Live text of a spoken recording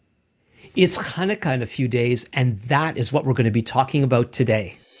It's Hanukkah in a few days, and that is what we're going to be talking about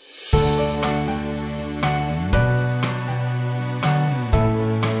today.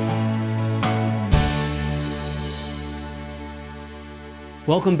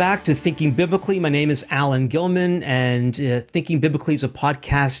 Welcome back to Thinking Biblically. My name is Alan Gilman, and Thinking Biblically is a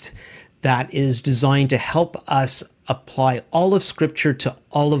podcast that is designed to help us apply all of Scripture to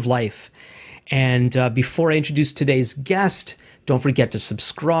all of life. And before I introduce today's guest, don't forget to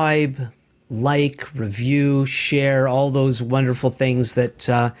subscribe, like, review, share, all those wonderful things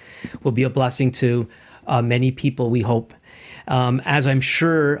that will be a blessing to many people, we hope. As I'm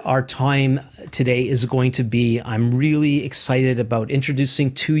sure our time today is going to be, I'm really excited about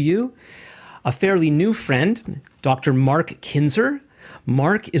introducing to you a fairly new friend, Dr. Mark Kinzer.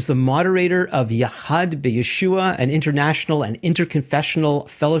 Mark is the moderator of Yachad B'Yeshua, an international and interconfessional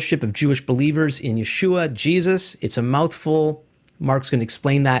fellowship of Jewish believers in Yeshua, Jesus. It's a mouthful. Mark's going to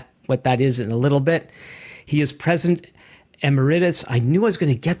explain what that is in a little bit. He is president emeritus. I knew I was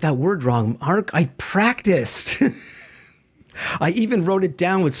going to get that word wrong. Mark, I practiced. I even wrote it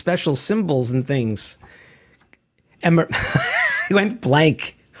down with special symbols and things. I went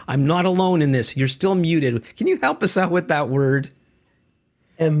blank. I'm not alone in this. You're still muted. Can you help us out with that word?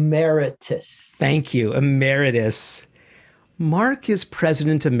 Emeritus. Thank you. Emeritus. Mark is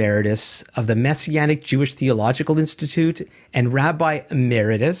president emeritus of the Messianic Jewish Theological Institute and rabbi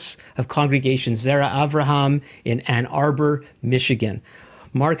emeritus of Congregation Zera Avraham in Ann Arbor, Michigan.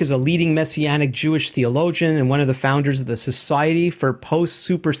 Mark is a leading Messianic Jewish theologian and one of the founders of the Society for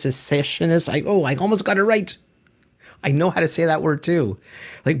Post-Supersessionists. I almost got it right. I know how to say that word too.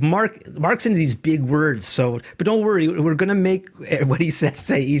 Like Mark's into these big words, but don't worry, we're going to make what he says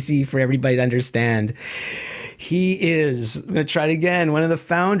easy for everybody to understand. He is, I'm going to try it again, one of the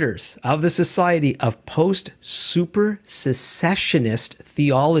founders of the Society of Post-Supersessionist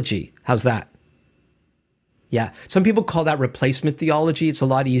Theology. How's that? Yeah, some people call that replacement theology. It's a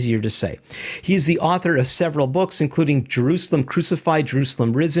lot easier to say. He's the author of several books, including Jerusalem Crucified,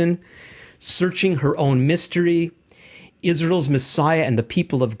 Jerusalem Risen, Searching Her Own Mystery, Israel's Messiah and the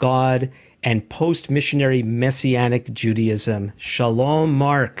People of God, and Post-Missionary Messianic Judaism. Shalom,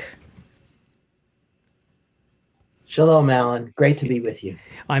 Mark. Shalom, Alan. Great to be with you.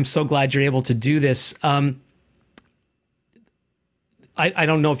 I'm so glad you're able to do this. I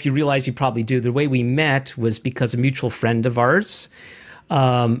don't know if you realize, you probably do. The way we met was because a mutual friend of ours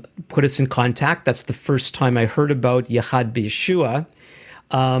put us in contact. That's the first time I heard about Yachad B'Yeshua.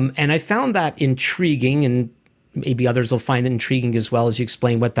 And I found that intriguing, and maybe others will find it intriguing as well as you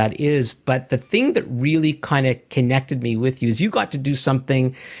explain what that is. But the thing that really kind of connected me with you is you got to do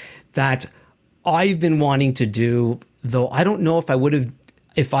something that I've been wanting to do, though I don't know if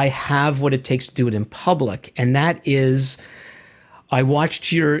I have what it takes to do it in public. And that is, I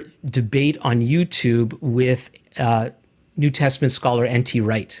watched your debate on YouTube with New Testament scholar N.T.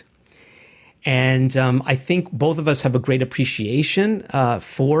 Wright. And I think both of us have a great appreciation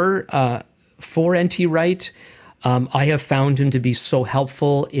for N.T. Wright. I have found him to be so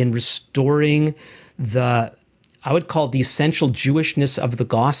helpful in restoring I would call it the essential Jewishness of the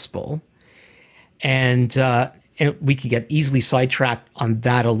gospel. And we could get easily sidetracked on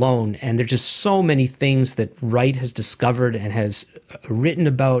that alone. And there's just so many things that Wright has discovered and has written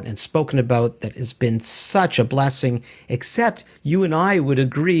about and spoken about that has been such a blessing, except you and I would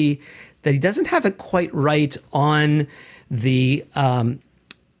agree that he doesn't have it quite right on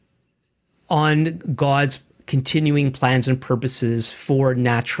on God's continuing plans and purposes for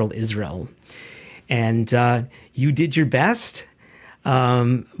natural Israel. And you did your best.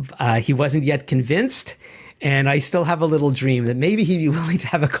 He wasn't yet convinced, and I still have a little dream that maybe he'd be willing to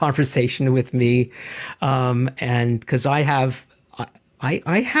have a conversation with me, and because I have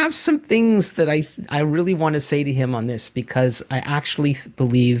some things that I really want to say to him on this, because I actually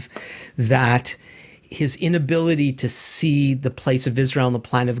believe that his inability to see the place of Israel on the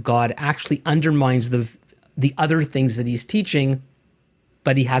plan of God actually undermines the other things that he's teaching,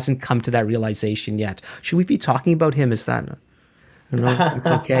 but he hasn't come to that realization yet. Should we be talking about him? Is that? I don't know. It's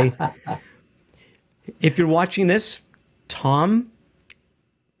okay. If you're watching this, Tom,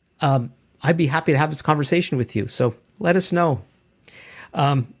 I'd be happy to have this conversation with you. So let us know.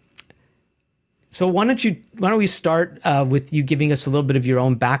 So why don't we start with you giving us a little bit of your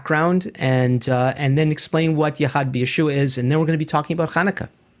own background and then explain what Yachad B'Yeshua is, and then we're going to be talking about Hanukkah.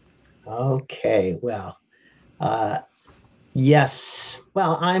 Okay. Well, yes.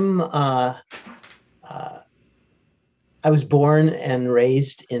 Well, I was born and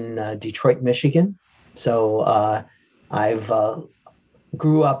raised in Detroit, Michigan. So I've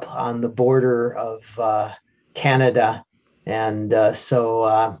grew up on the border of Canada, and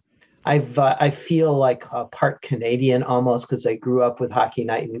so I feel like a part Canadian almost because I grew up with Hockey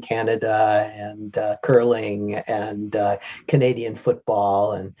Night in Canada and curling and Canadian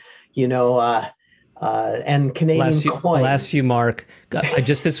football and you know and Canadian Bless coins. you, Mark. I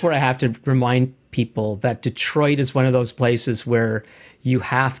just this is where I have to remind people that Detroit is one of those places where you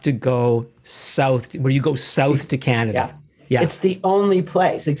have to go south, where you go south to Yeah, Canada. Yeah, it's the only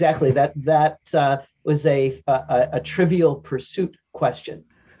place exactly that was a Trivial Pursuit question.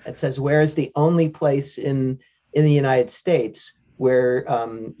 It says where is the only place in the United States where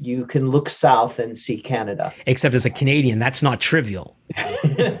you can look south and see Canada. except as a Canadian, that's not trivial.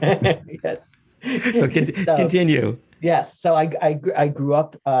 Yes. So So continue. yes, so I grew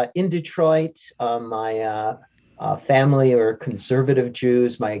up in Detroit. My family are conservative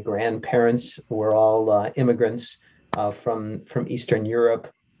Jews. My grandparents were all immigrants from Eastern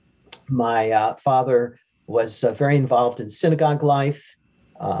Europe. My father was very involved in synagogue life,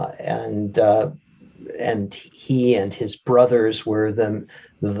 uh, and uh, and he and his brothers were the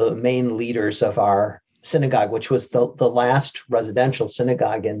main leaders of our synagogue, which was the last residential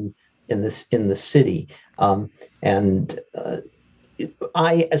synagogue in the city. And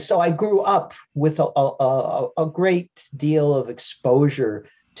I grew up with a great deal of exposure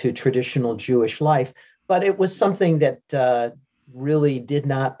to traditional Jewish life, but it was something that really did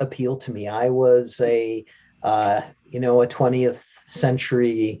not appeal to me. I was a 20th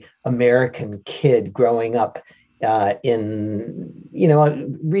century American kid growing up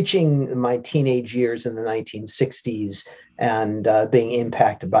reaching my teenage years in the 1960s and being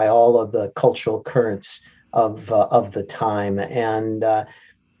impacted by all of the cultural currents of the time. And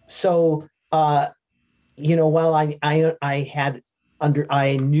so, while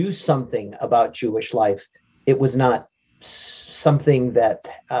I knew something about Jewish life, it was not something that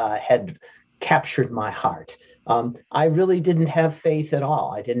had captured my heart. I really didn't have faith at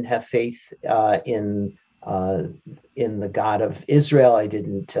all. I didn't have faith uh, in the God of Israel. I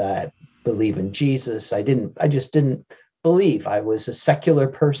didn't believe in Jesus. I just didn't believe. I was a secular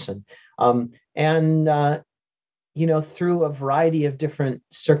person. And through a variety of different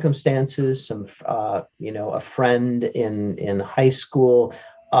circumstances, a friend in high school,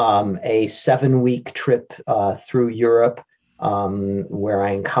 a 7-week trip through Europe, where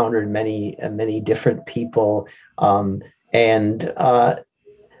I encountered many different people, and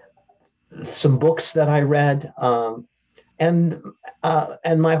some books that I read, and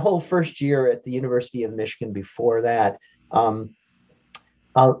my whole first year at the University of Michigan before that. Um,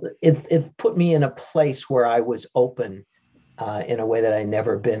 it put me in a place where I was open in a way that I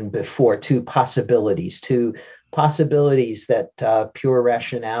never been before to possibilities that pure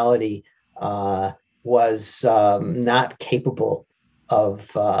rationality was not capable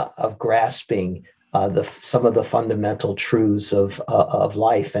of grasping some of the fundamental truths of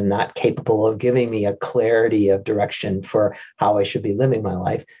life, and not capable of giving me a clarity of direction for how I should be living my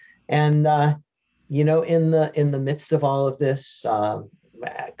life. And in the midst of all of this,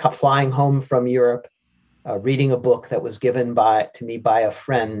 flying home from Europe, reading a book that was given to me by a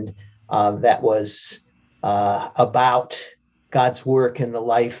friend that was about God's work in the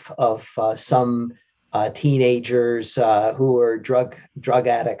life of some teenagers who were drug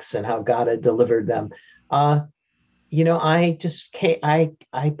addicts and how God had delivered them. Uh, I just I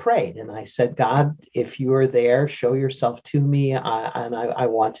prayed and I said, God, if you are there, show yourself to me, and I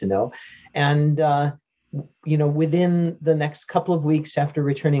want to know. And within the next couple of weeks after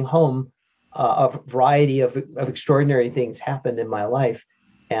returning home, a variety of extraordinary things happened in my life,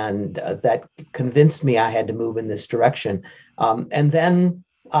 and that convinced me I had to move in this direction. And then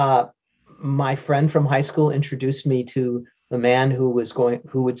my friend from high school introduced me to the man who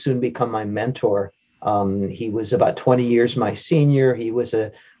would soon become my mentor. He was about 20 years my senior. He was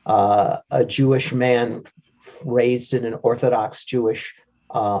a Jewish man raised in an Orthodox Jewish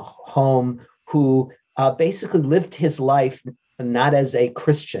home who basically lived his life not as a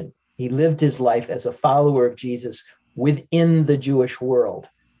Christian. He lived his life as a follower of Jesus within the Jewish world.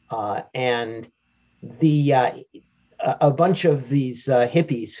 And the a bunch of these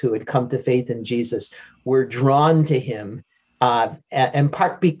hippies who had come to faith in Jesus were drawn to him, in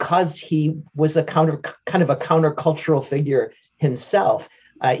part because he was kind of a countercultural figure himself,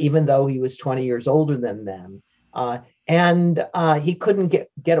 even though he was 20 years older than them. And he couldn't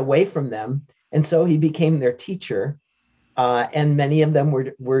get away from them. And so he became their teacher. And many of them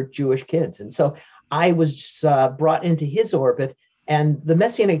were Jewish kids. And so I was brought into his orbit, and the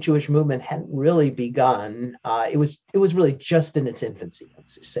Messianic Jewish movement hadn't really begun. It was really just in its infancy,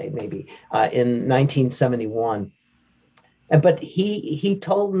 let's just say maybe in 1971. But he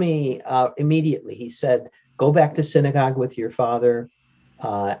told me immediately. He said, "Go back to synagogue with your father.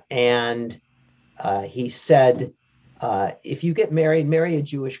 And he said, if you get married, marry a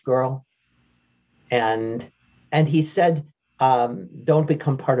Jewish girl. And he said, don't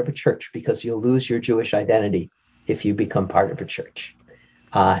become part of a church because you'll lose your Jewish identity if you become part of a church.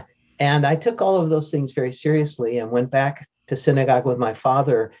 Uh, and I took all of those things very seriously and went back to synagogue with my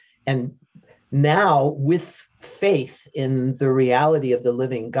father. And now, with faith in the reality of the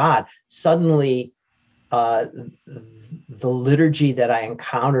living God, suddenly uh, the liturgy that I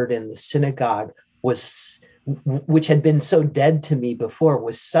encountered in the synagogue was, which had been so dead to me before,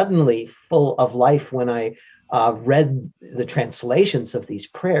 was suddenly full of life when I read the translations of these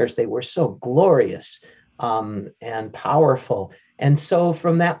prayers. They were so glorious and powerful. And so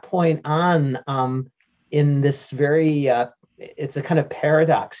from that point on, in this very, it's a kind of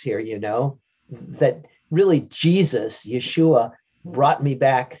paradox here, that really Jesus, Yeshua, brought me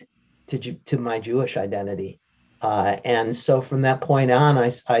back to my Jewish identity. And so from that point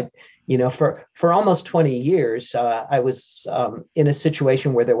on, for almost 20 years, I was in a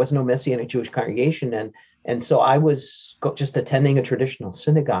situation where there was no Messianic Jewish congregation, and so I was just attending a traditional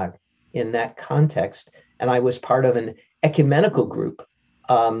synagogue in that context, and I was part of an ecumenical group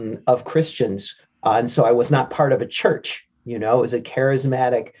of Christians, and so I was not part of a church. It was a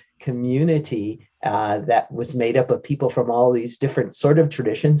charismatic community that was made up of people from all these different sort of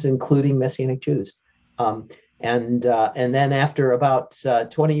traditions, including Messianic Jews. And then after about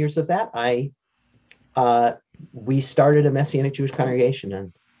 20 years of that, we started a Messianic Jewish congregation,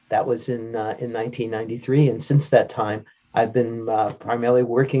 and that was in 1993. And since that time, I've been primarily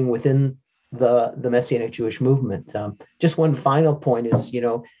working within the Messianic Jewish movement. Just one final point is,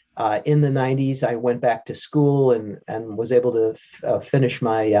 in the 90s, I went back to school and was able to finish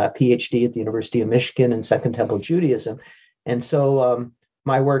my PhD at the University of Michigan in Second Temple Judaism. And so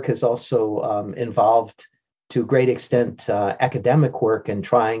my work has also involved, to a great extent, academic work and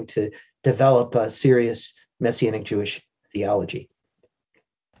trying to develop a serious Messianic Jewish theology.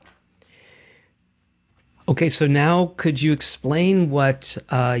 Okay, so now could you explain what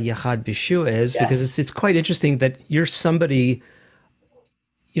Yachad B'Yeshua is? Yes. Because it's quite interesting that you're somebody,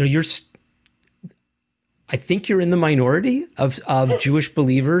 I think you're in the minority of Jewish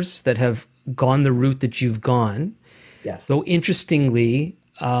believers that have gone the route that you've gone. Yes. Though interestingly,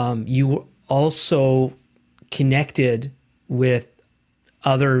 you also connected with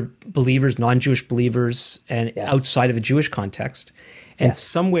other believers, non-Jewish believers, and Yes. outside of a Jewish context. And Yes.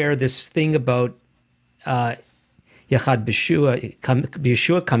 somewhere this thing about Yachad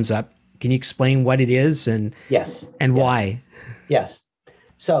B'Yeshua comes up. Can you explain what it is and Yes. and Yes. why? Yes.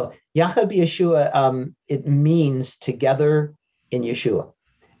 So Yachad B'Yeshua, it means together in Yeshua,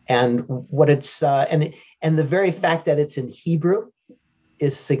 and what it's and the very fact that it's in Hebrew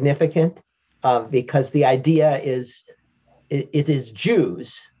is significant, because the idea is it is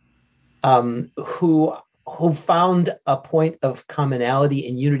Jews who found a point of commonality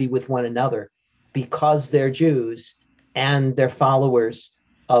and unity with one another because they're Jews and they're followers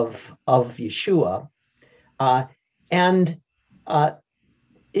of Yeshua, and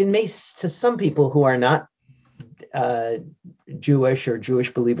it may, to some people who are not uh, Jewish or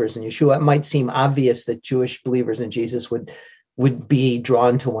Jewish believers in Yeshua, it might seem obvious that Jewish believers in Jesus would be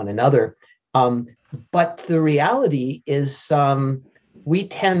drawn to one another. But the reality is, we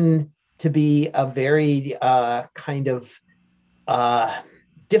tend to be a very kind of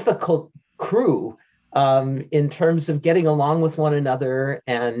difficult crew in terms of getting along with one another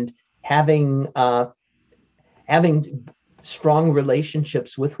and having strong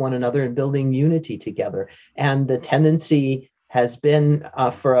relationships with one another and building unity together. And the tendency has been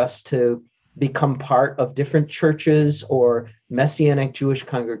for us to become part of different churches or Messianic Jewish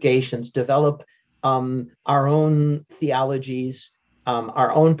congregations, develop our own theologies,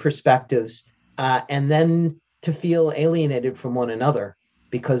 our own perspectives, and then to feel alienated from one another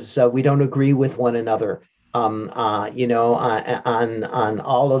because we don't agree with one another, on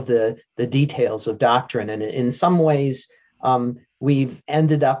all of the details of doctrine. And in some ways, we've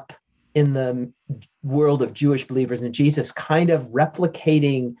ended up in the world of Jewish believers in Jesus, kind of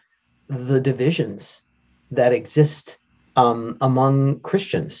replicating the divisions that exist among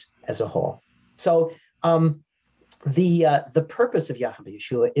Christians as a whole. So the purpose of Yachad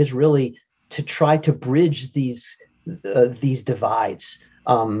B'Yeshua is really to try to bridge these divides,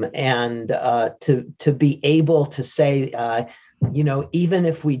 and to be able to say, even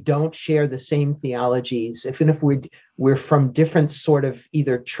if we don't share the same theologies, even if we're from different sort of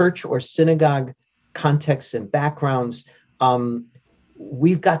either church or synagogue contexts and backgrounds,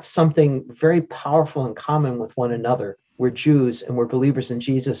 we've got something very powerful in common with one another. We're Jews and we're believers in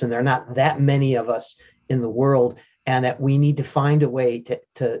Jesus, and there are not that many of us in the world. and that we need to find a way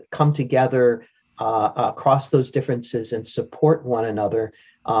to come together across those differences and support one another,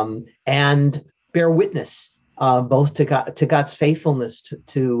 and bear witness both to God's faithfulness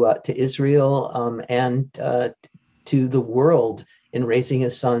to Israel, and to the world in raising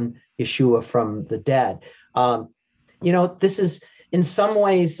His Son Yeshua from the dead. This is in some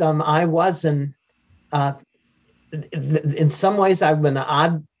ways I was an in some ways I'm an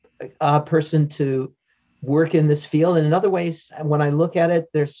odd person to work in this field, and in other ways, when I look at it,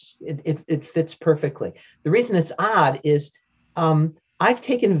 it fits perfectly. The reason it's odd is I've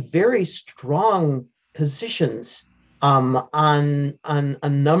taken very strong positions on a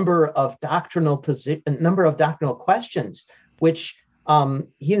number of doctrinal questions, which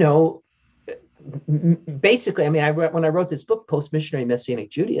basically, I mean, when I wrote this book, Post-Missionary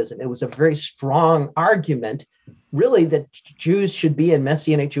Messianic Judaism, it was a very strong argument, really, that Jews should be in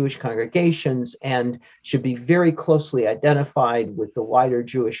Messianic Jewish congregations and should be very closely identified with the wider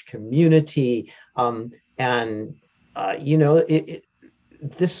Jewish community.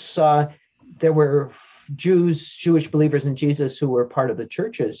 There were Jewish believers in Jesus who were part of the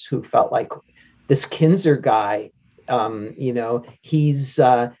churches who felt like this Kinzer guy, he's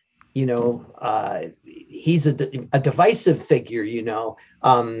a divisive figure,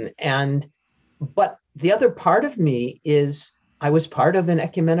 but the other part of me is I was part of an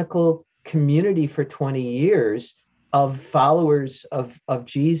ecumenical community for 20 years of followers of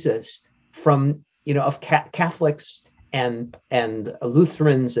Jesus, from of Catholics and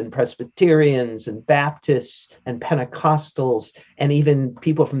Lutherans and Presbyterians and Baptists and Pentecostals, and even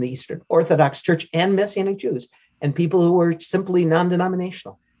people from the Eastern Orthodox Church and Messianic Jews, and people who were simply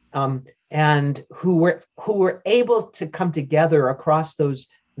non-denominational, and who were able to come together across those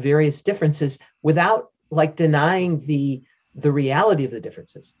various differences without denying the reality of the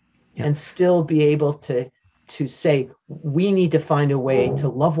differences, and still be able to say we need to find a way to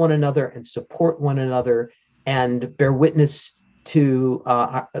love one another and support one another and bear witness to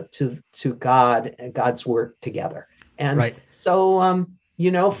God and God's work together. And so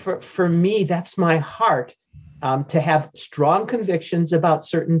for me, that's my heart. To have strong convictions about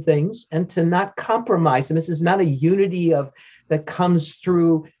certain things and to not compromise. And this is not a unity that comes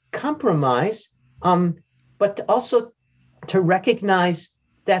through compromise, but also to recognize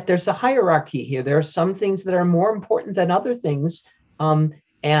that there's a hierarchy here. There are some things that are more important than other things,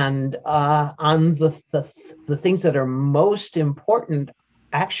 and on the things that are most important,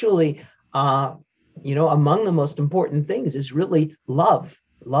 actually, among the most important things is really love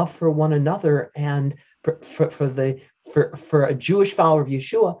for one another, and for a Jewish follower of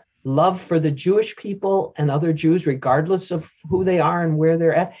Yeshua, love for the Jewish people and other Jews, regardless of who they are and where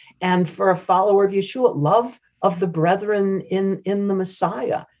they're at, and for a follower of Yeshua, love of the brethren in the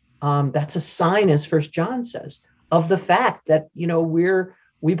Messiah. That's a sign, as First John says, of the fact that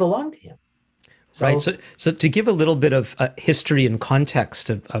we belong to Him. So to give a little bit of history and context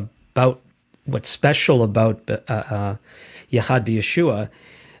about what's special about Yachad B'Yeshua,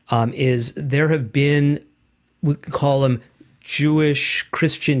 is there have been, we call them Jewish,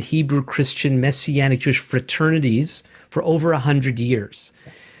 Christian, Hebrew Christian, Messianic Jewish fraternities for over 100 years.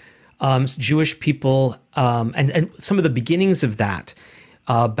 Jewish people, and some of the beginnings of that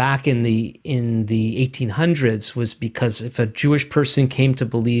back in the 1800s was because if a Jewish person came to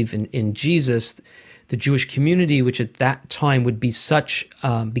believe in Jesus, the Jewish community, which at that time would be such,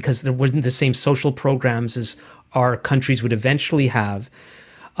 because there wasn't the same social programs as our countries would eventually have,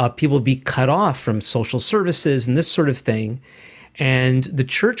 people would be cut off from social services and this sort of thing. And the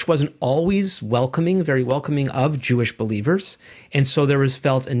church wasn't always very welcoming of Jewish believers. And so there was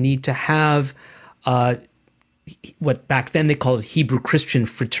felt a need to have what back then they called Hebrew Christian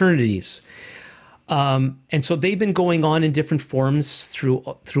fraternities. And so they've been going on in different forms through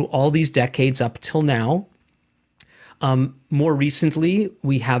all these decades up till now. More recently,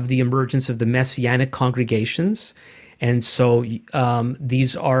 we have the emergence of the Messianic congregations. And so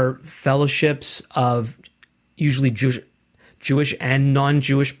these are fellowships of usually Jewish and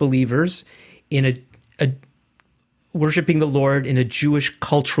non-Jewish believers in a worshiping the Lord in a Jewish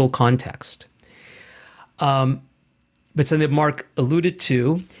cultural context. But something that Mark alluded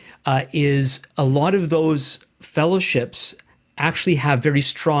to is a lot of those fellowships actually have very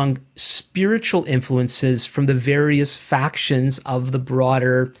strong spiritual influences from the various factions of the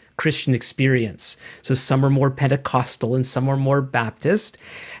broader Christian experience. So some are more Pentecostal and some are more Baptist,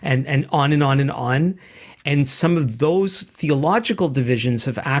 and on and on and on. And some of those theological divisions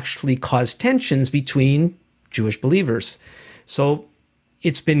have actually caused tensions between Jewish believers. So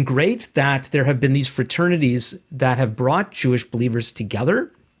it's been great that there have been these fraternities that have brought Jewish believers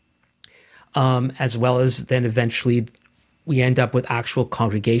together. as well as then eventually we end up with actual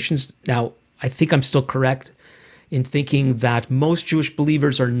congregations. Now, I think I'm still correct in thinking that most Jewish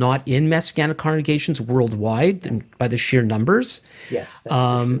believers are not in Messianic congregations worldwide and by the sheer numbers. Yes, that's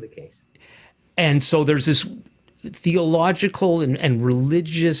for sure the case. And so there's this theological and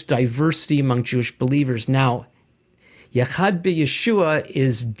religious diversity among Jewish believers. Now, Yachad B'Yeshua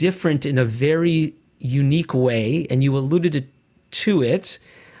is different in a very unique way, and you alluded to it,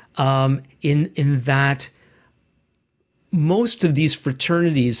 in that most of these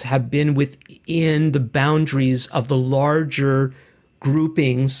fraternities have been within the boundaries of the larger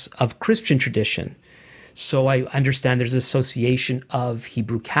groupings of Christian tradition. So I understand there's an association of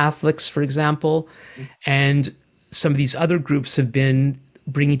Hebrew Catholics, for example, and some of these other groups have been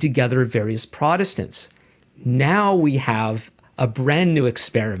bringing together various Protestants. Now we have a brand new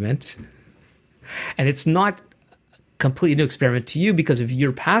experiment, and it's not a completely new experiment to you because of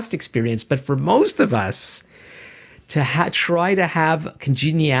your past experience, but for most of us, to try to have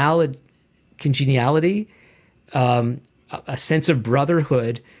congeniality, a sense of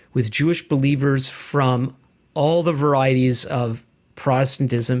brotherhood with Jewish believers from all the varieties of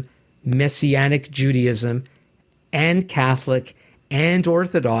Protestantism, Messianic Judaism, and Catholic and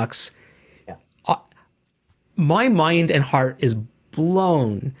Orthodox. Yeah. My mind and heart is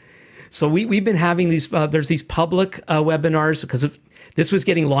blown. So we've been having these, there's these public webinars because this was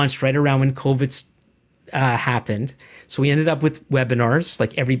getting launched right around when COVID happened. So we ended up with webinars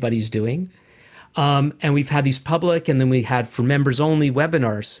like everybody's doing. And we've had these public, and then we had for members only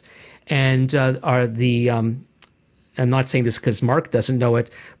webinars. And I'm not saying this because Mark doesn't know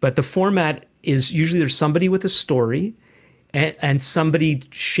it, but the format is usually there's somebody with a story and somebody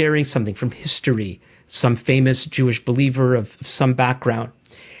sharing something from history, some famous Jewish believer of some background.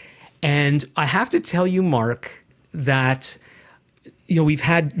 And I have to tell you, Mark, that we've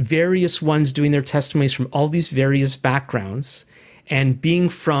had various ones doing their testimonies from all these various backgrounds, and being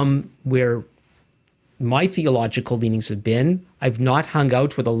from where my theological leanings have been, I've not hung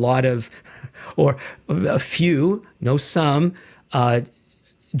out with a lot of, or a few, no some,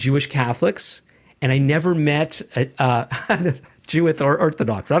 Jewish Catholics, and I never met Jewish or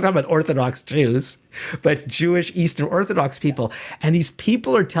Orthodox. We're not talking about Orthodox Jews, but Jewish Eastern Orthodox people. And these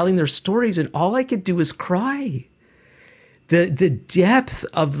people are telling their stories, and all I could do is cry. The depth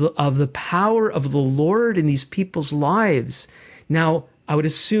of the power of the Lord in these people's lives. Now, I would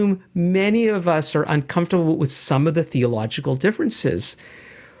assume many of us are uncomfortable with some of the theological differences.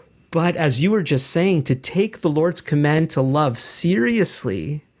 But as you were just saying, to take the Lord's command to love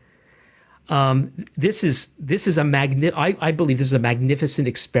seriously, this is I believe this is a magnificent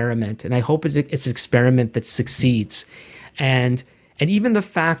experiment, and I hope it's an experiment that succeeds. And even the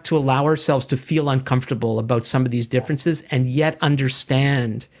fact to allow ourselves to feel uncomfortable about some of these differences and yet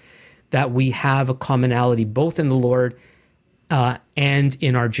understand that we have a commonality both in the Lord and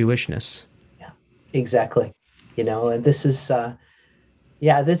in our Jewishness. Yeah, exactly. And this is,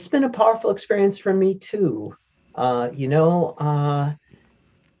 that's been a powerful experience for me too. To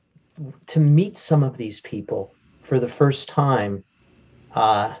meet some of these people for the first time.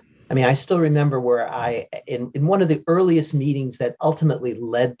 I still remember where in one of the earliest meetings that ultimately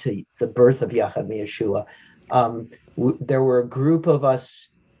led to the birth of Yachad Yeshua, there were a group of us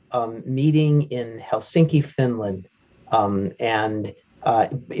meeting in Helsinki, Finland, and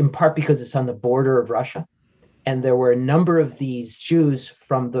in part because it's on the border of Russia. And there were a number of these Jews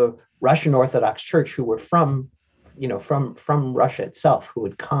from the Russian Orthodox Church who were from Russia itself who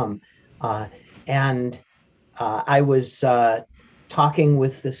would come. And I was talking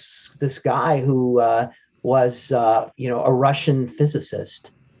with this guy who was a Russian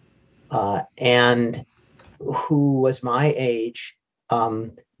physicist and who was my age,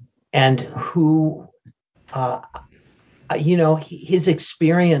 and who his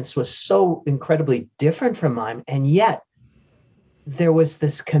experience was so incredibly different from mine, and yet there was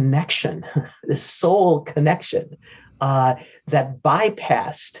this connection, this soul connection that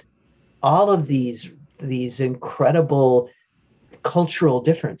bypassed all of these incredible cultural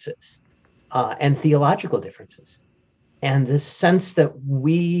differences and theological differences, and this sense that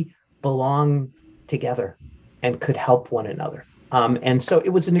we belong together and could help one another. And so it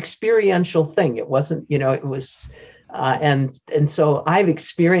was an experiential thing. It wasn't, it was, and so I've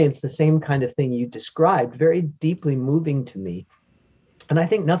experienced the same kind of thing you described, very deeply moving to me. And I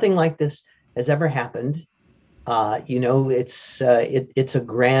think nothing like this has ever happened. It's a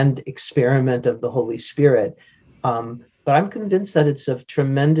grand experiment of the Holy Spirit. But I'm convinced that it's of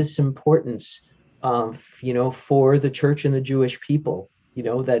tremendous importance, for the church and the Jewish people.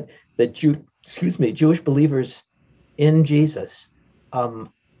 That Jewish believers in Jesus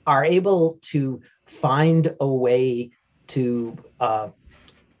are able to find a way to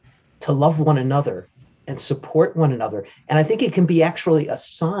love one another and support one another. And I think it can be actually a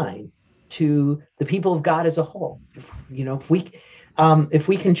sign to the people of God as a whole. If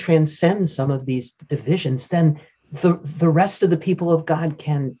we can transcend some of these divisions, then the rest of the people of God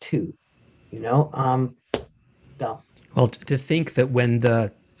can too. You know, so. Well, to think that when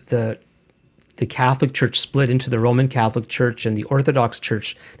the Catholic Church split into the Roman Catholic Church and the Orthodox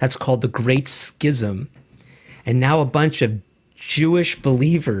Church, that's called the Great Schism, and now a bunch of Jewish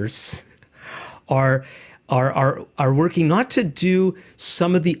believers are working not to do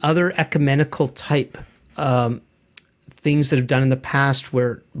some of the other ecumenical type things that have done in the past,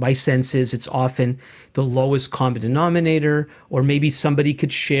 where my sense is it's often the lowest common denominator, or maybe somebody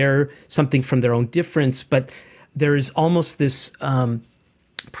could share something from their own difference, but there is almost this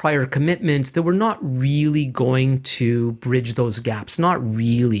prior commitment that we're not really going to bridge those gaps, not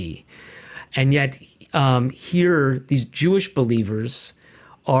really. And yet here, these Jewish believers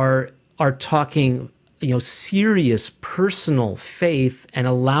are talking, serious personal faith, and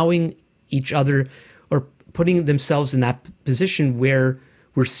allowing each other, or putting themselves in that position where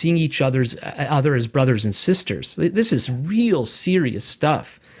we're seeing each other as brothers and sisters. This is real serious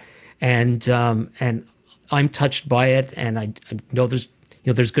stuff, and I'm touched by it, and I know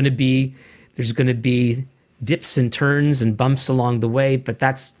there's going to be dips and turns and bumps along the way, but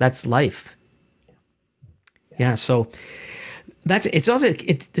that's life. Yeah, so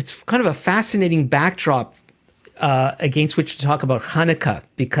it's kind of a fascinating backdrop against which to talk about Hanukkah,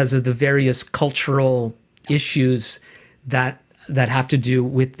 because of the various cultural issues that have to do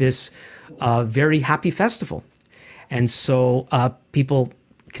with this very happy festival. And so people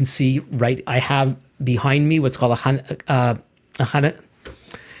can see, right, I have behind me what's called a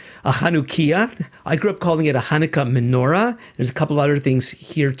Chanukiah. I grew up calling it a Hanukkah menorah. There's a couple other things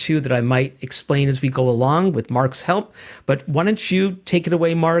here too that I might explain as we go along with Mark's help. But why don't you take it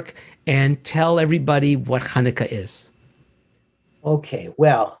away, Mark, and tell everybody what Hanukkah is? Okay,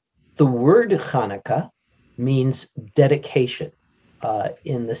 well, the word Hanukkah means dedication,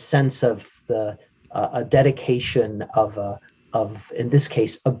 in the sense of a dedication of in this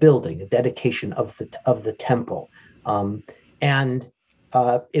case a building, a dedication of the temple, and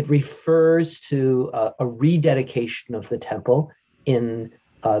it refers to a rededication of the temple in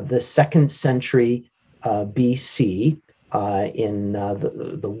the 2nd century BC, in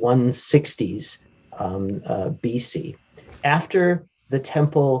the 160s BC, after the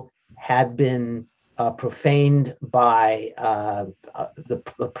temple had been profaned by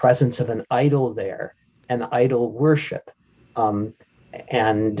the presence of an idol there, and idol worship. And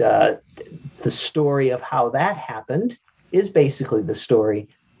the story of how that happened is basically the story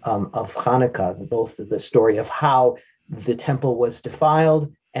of Hanukkah, both the story of how the temple was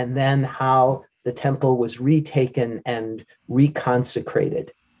defiled, and then how the temple was retaken and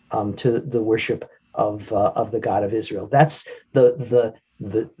reconsecrated to the worship of the God of Israel. That's the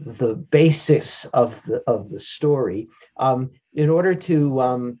basis of the story. In order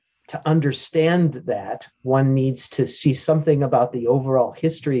to understand that, one needs to see something about the overall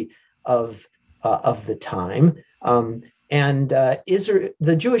history of the time. And Israel,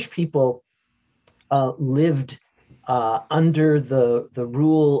 the Jewish people lived under the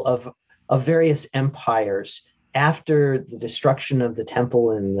rule of various empires after the destruction of the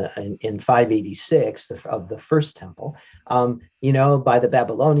temple in 586 of the first temple, by the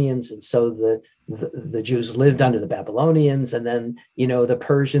Babylonians. And so the Jews lived under the Babylonians, and then the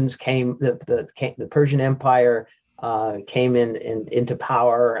Persians came, the Persian Empire came into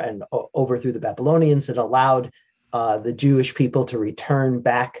power and overthrew the Babylonians, and allowed the Jewish people to return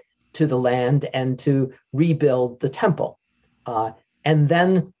back to the land and to rebuild the temple. And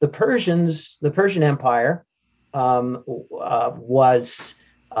then the Persian Empire was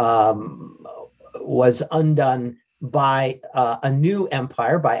undone by a new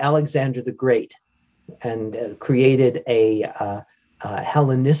empire, by Alexander the Great, and created a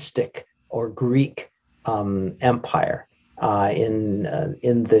Hellenistic or Greek empire in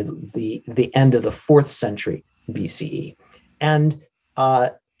the end of the 4th century BCE, and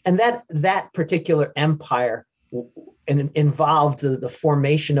that particular empire involved the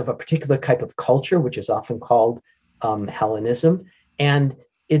formation of a particular type of culture, which is often called Hellenism, and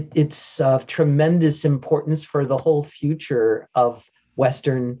it's of tremendous importance for the whole future of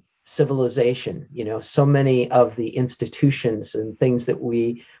Western civilization. So many of the institutions and things that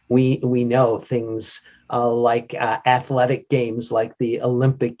we know, things like athletic games, like the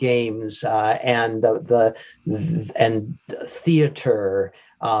Olympic Games, and and theater.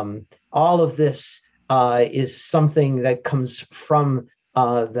 All of this is something that comes from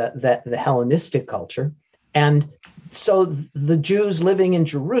the Hellenistic culture. And so the Jews living in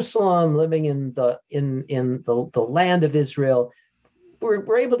Jerusalem, living in the land of Israel,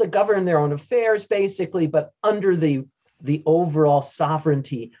 were able to govern their own affairs basically, but under the overall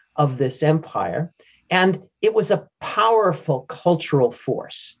sovereignty of this empire. And it was a powerful cultural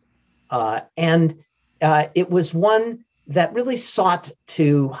force. And it was one that really sought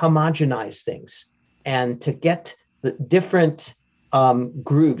to homogenize things and to get the different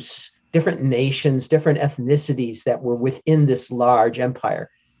groups, different nations, different ethnicities that were within this large empire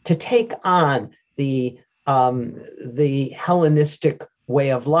to take on the Hellenistic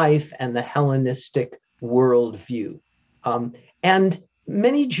way of life and the Hellenistic worldview. And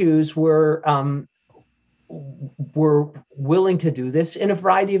many Jews were willing to do this in a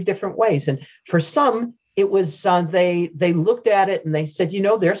variety of different ways. And for some, it was they looked at it and they said,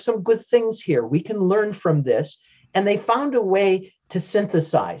 there's some good things here. We can learn from this. And they found a way to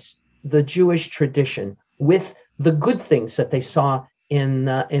synthesize the Jewish tradition with the good things that they saw in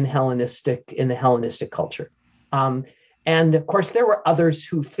the Hellenistic culture. And of course, there were others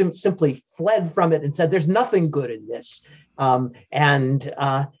who simply fled from it and said, "There's nothing good in this." And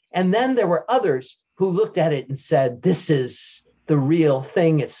then there were others who looked at it and said, "This is the real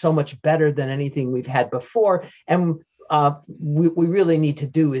thing. It's so much better than anything we've had before, and we really need to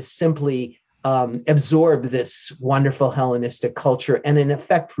do is simply absorb this wonderful Hellenistic culture and in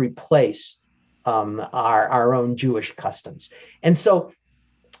effect replace our own Jewish customs." And so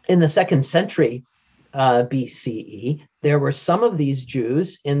in the 2nd century BCE, there were some of these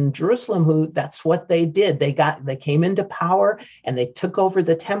Jews in Jerusalem who that's what they did. They came into power and they took over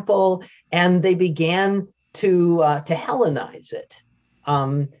the temple and they began to Hellenize it.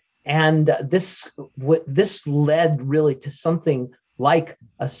 And this led really to something like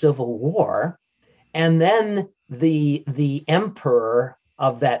a civil war. And then the emperor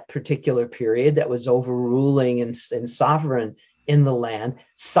of that particular period that was overruling and sovereign in the land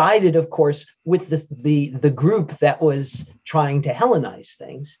sided, of course, with the group that was trying to Hellenize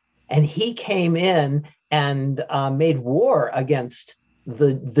things. And he came in and made war against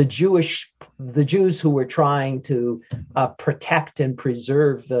the Jews who were trying to protect and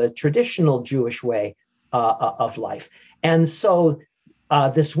preserve the traditional Jewish way of life. And so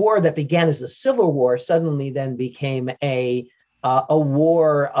this war that began as a civil war suddenly then became a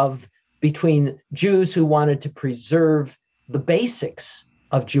war between Jews who wanted to preserve the basics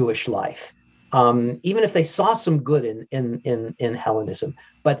of Jewish life, even if they saw some good in Hellenism,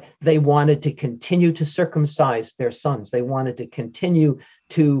 but they wanted to continue to circumcise their sons. They wanted to continue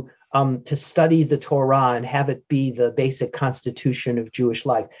to study the Torah and have it be the basic constitution of Jewish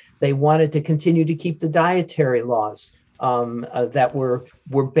life. They wanted to continue to keep the dietary laws that were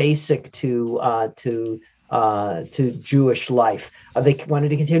basic to Jewish life. They wanted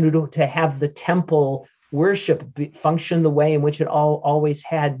to continue to have the temple worship function the way in which it always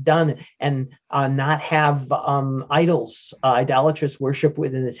had done, and not have idols, idolatrous worship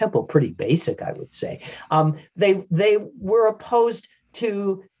within the temple. Pretty basic, I would say. They were opposed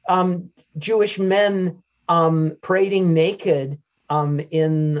to Jewish men parading naked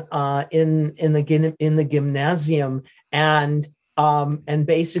in the gymnasium and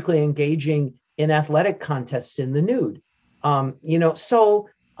basically engaging in athletic contests in the nude.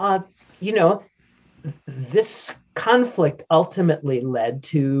 This conflict ultimately led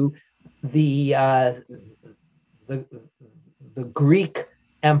to the Greek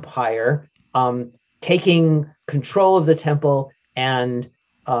Empire taking control of the temple and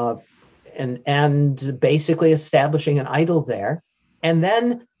basically establishing an idol there. And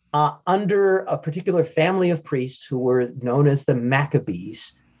then under a particular family of priests who were known as the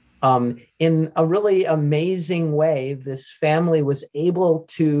Maccabees, in a really amazing way, this family was able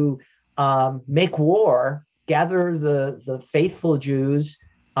to make war, gather the faithful Jews,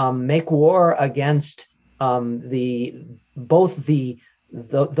 make war against those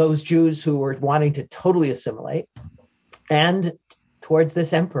Jews who were wanting to totally assimilate, and towards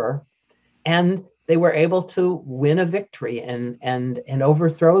this emperor, and they were able to win a victory and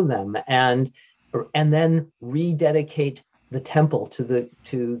overthrow them, and then rededicate the temple to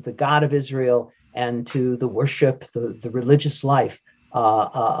the God of Israel and to the worship, the religious life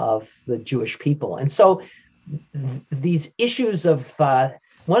of the Jewish people. And so these issues of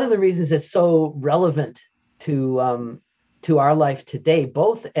one of the reasons it's so relevant to our life today,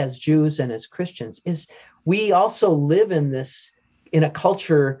 both as Jews and as Christians, is we also live in a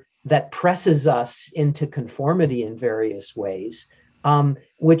culture that presses us into conformity in various ways,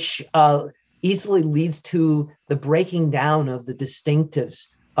 which easily leads to the breaking down of the distinctives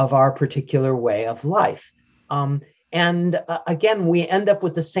of our particular way of life. And again, we end up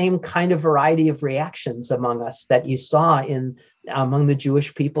with the same kind of variety of reactions among us that you saw in among the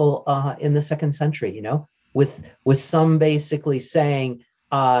Jewish people in the second century. With some basically saying,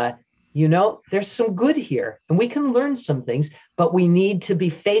 there's some good here, and we can learn some things, but we need to be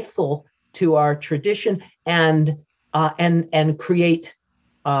faithful to our tradition and create,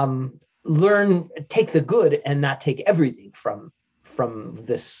 take the good and not take everything from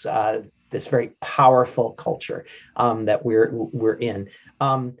this very powerful culture that we're in.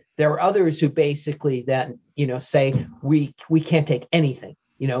 There are others who basically then say we can't take anything.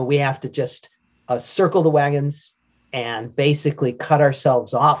 We have to just circle the wagons and basically cut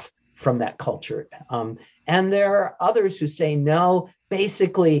ourselves off from that culture. And there are others who say no,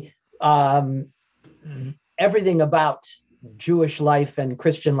 basically everything about Jewish life and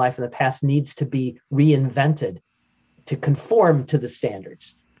Christian life in the past needs to be reinvented to conform to the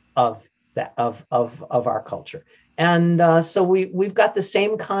standards of our culture. And so we've got the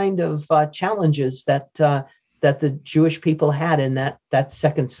same kind of challenges that the Jewish people had in that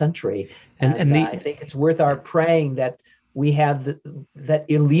second century. And I think it's worth our praying that we have that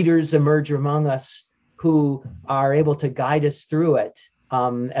leaders emerge among us who are able to guide us through it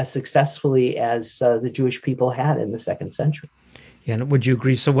as successfully as the Jewish people had in the second century. Yeah, and would you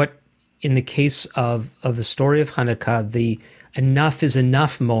agree? So what, in the case of the story of Hanukkah, the enough is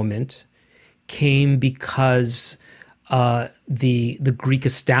enough moment came because the Greek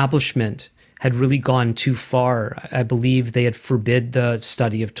establishment had really gone too far. I believe they had forbid the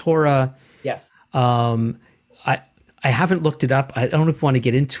study of Torah. Yes. I haven't looked it up. I don't know if you want to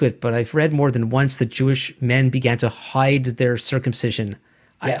get into it, but I've read more than once that Jewish men began to hide their circumcision.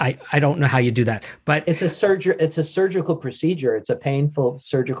 Yes. I don't know how you do that, but it's a surgical procedure. It's a painful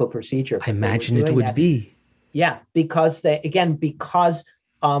surgical procedure. I imagine it would be. Yeah, because you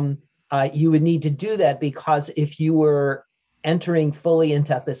would need to do that, because if you were entering fully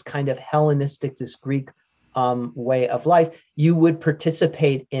into this kind of Hellenistic, this Greek way of life, you would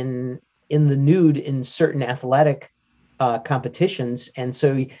participate in the nude in certain athletic competitions, and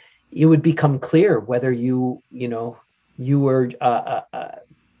so it would become clear whether you were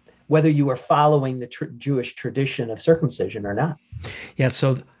following the Jewish tradition of circumcision or not. Yeah,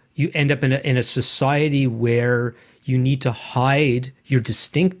 so you end up in a society where you need to hide your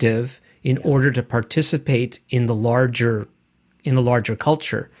distinctive in order to participate in the larger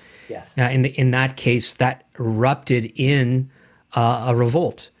culture. Yes. In that case, that erupted in a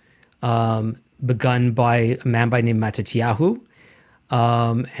revolt begun by a man by name Mattatyahu,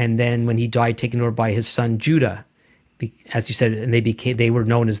 and then when he died, taken over by his son Judah, as you said, and they were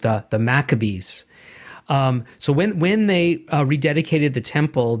known as the Maccabees. So when they rededicated the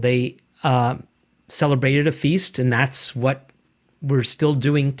temple, they celebrated a feast, and that's what we're still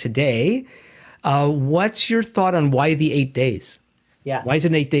doing today. What's your thought on why the 8 days? Yeah. Why is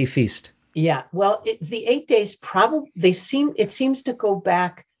it an 8-day feast? Yeah. Well, the 8 days it seems to go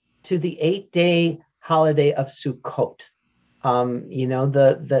back to the 8-day holiday of Sukkot. The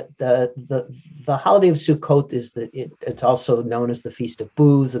holiday of Sukkot is it's also known as the Feast of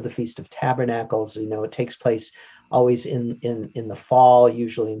Booths or the Feast of Tabernacles. It takes place always in the fall,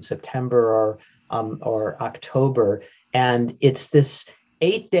 usually in September or October, and it's this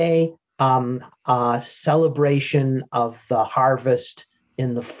 8-day celebration of the harvest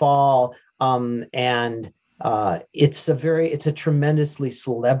in the fall, and it's a tremendously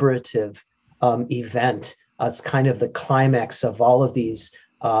celebrative event. It's kind of the climax of all of these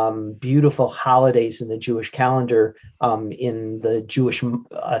beautiful holidays in the Jewish calendar, in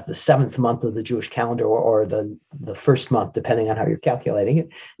the seventh month of the Jewish calendar, or the first month, depending on how you're calculating it.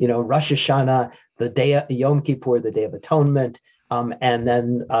 Rosh Hashanah, the day of Yom Kippur, the Day of Atonement, and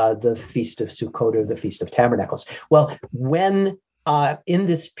then the Feast of Sukkot, or the Feast of Tabernacles. Well, when in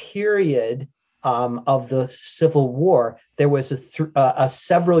this period of the Civil War, there was a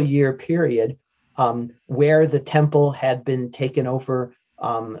several-year period where the temple had been taken over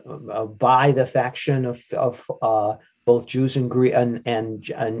by the faction of both Jews and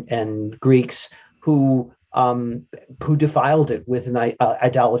Greeks who defiled it with an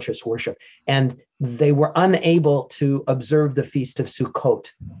idolatrous worship, and they were unable to observe the Feast of Sukkot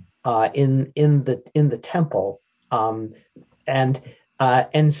in the temple, and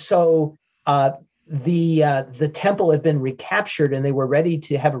so the temple had been recaptured, and they were ready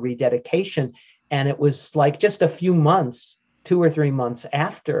to have a rededication. And it was like just a few months, 2 or 3 months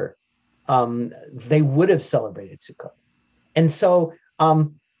after they would have celebrated Sukkot. And so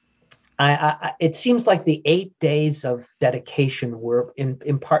it seems like the 8 days of dedication were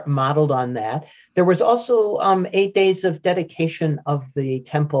in part modeled on that. There was also 8 days of dedication of the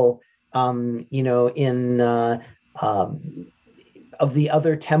temple, in um, of the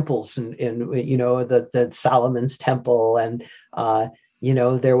other temples in the Solomon's temple, and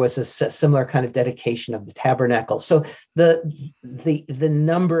there was a similar kind of dedication of the tabernacle. So the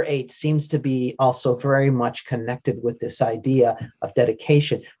number 8 seems to be also very much connected with this idea of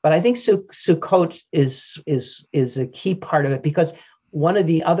dedication. But I think Sukkot is a key part of it, because one of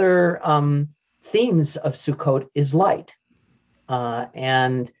the other themes of Sukkot is light,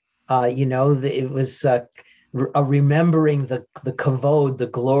 and it was remembering the kavod, the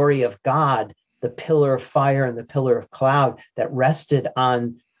glory of God, the pillar of fire and the pillar of cloud that rested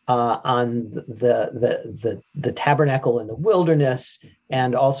on the tabernacle in the wilderness,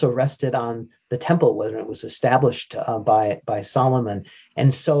 and also rested on the temple when it was established by Solomon.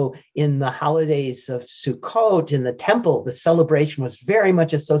 And so in the holidays of Sukkot, in the temple, the celebration was very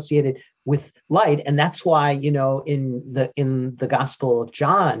much associated with light. And that's why, in the Gospel of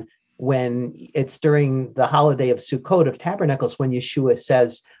John, when it's during the holiday of Sukkot, of Tabernacles, when Yeshua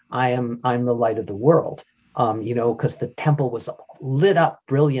says, I'm the light of the world, because the temple was lit up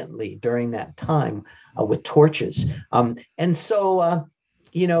brilliantly during that time with torches. And so,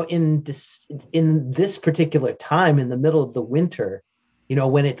 in this particular time, in the middle of the winter,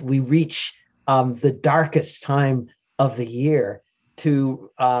 when we reach the darkest time of the year,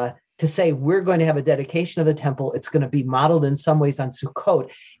 to say we're going to have a dedication of the temple. It's going to be modeled in some ways on Sukkot,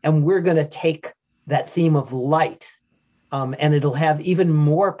 and we're going to take that theme of light, and it'll have even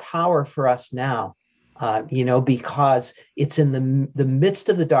more power for us now, because it's in the midst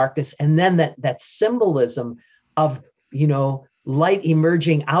of the darkness, and then that symbolism of light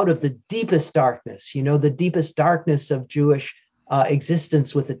emerging out of the deepest darkness, the deepest darkness of Jewish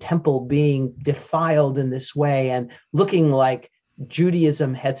existence, with the temple being defiled in this way and looking like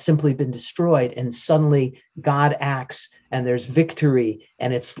Judaism had simply been destroyed, and suddenly God acts and there's victory,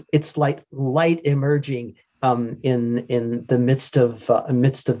 and it's like light emerging in the midst of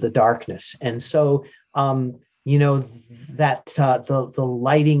the darkness. And so that the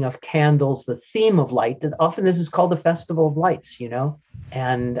lighting of candles, the theme of light, often this is called the Festival of Lights,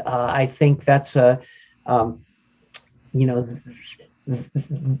 and I think that's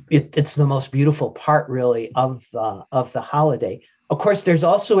it's the most beautiful part, really, of the holiday. Of course, there's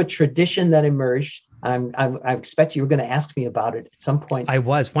also a tradition that emerged. I expect you were going to ask me about it at some point. I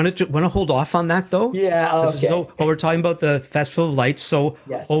want to hold off on that, though. Yeah, okay. So, we're talking about the Festival of Lights. So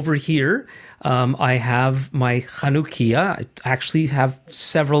yes. Over here, I have my Chanukiah. I actually have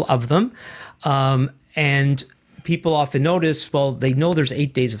several of them, and people often notice. Well, they know there's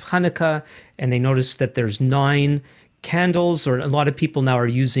 8 days of Hanukkah, and they notice that there's 9 candles, or a lot of people now are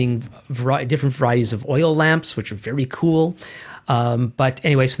using different varieties of oil lamps, which are very cool. But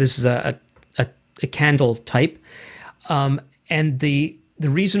anyway, so this is a candle type, and the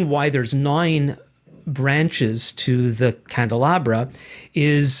reason why there's 9 branches to the candelabra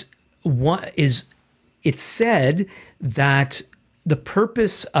is it's said that the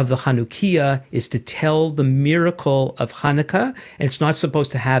purpose of the Chanukiah is to tell the miracle of Hanukkah, and it's not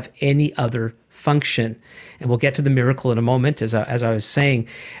supposed to have any other function. And we'll get to the miracle in a moment, as I was saying.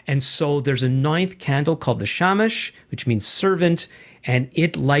 And so there's a 9th candle called the Shamash, which means servant, and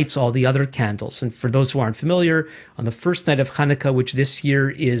it lights all the other candles. And for those who aren't familiar, on the first night of Hanukkah, which this year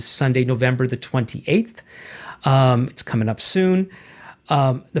is Sunday, November the 28th, it's coming up soon.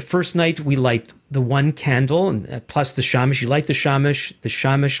 The first night we light the one candle, and plus the Shamash. You light the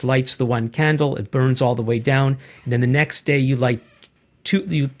Shamash lights the one candle, it burns all the way down. And then the next day you light 2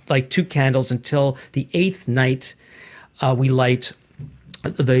 candles until the 8th night. We light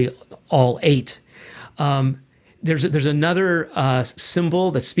all 8. There's another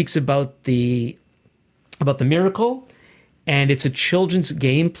symbol that speaks about the miracle, and it's a children's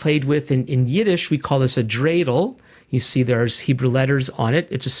game played with in Yiddish. We call this a dreidel. You see there's Hebrew letters on it.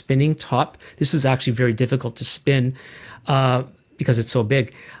 It's a spinning top. This is actually very difficult to spin because it's so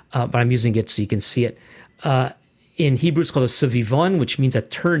big, but I'm using it so you can see it. In Hebrew, it's called a savivon, which means a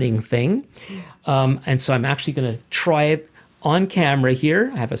turning thing. And so I'm actually going to try it on camera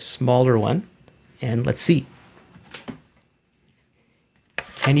here. I have a smaller one, and let's see.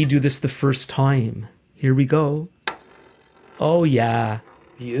 Can you do this the first time? Here we go. Oh, yeah.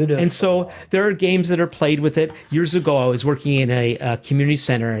 Beautiful. And so there are games that are played with it. Years ago, I was working in a community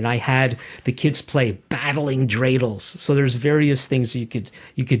center, and I had the kids play battling dreidels. So there's various things you could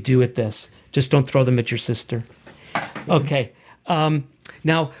do with this. Just don't throw them at your sister. Okay.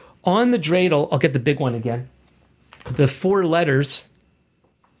 Now, on the dreidel, I'll get the big one again. The 4 letters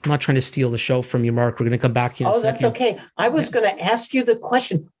I'm not trying to steal the show from you, Mark. We're going to come back in a Oh, second. that's okay. I was going to ask you the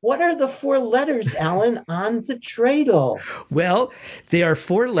question. What are the four letters, Alan, on the dreidel? Well, they are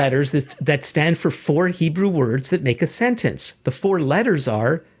four letters that stand for four Hebrew words that make a sentence. The four letters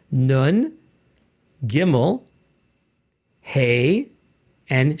are Nun, Gimel, Hey,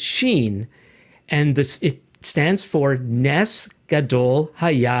 and Shin. And it stands for Nes Gadol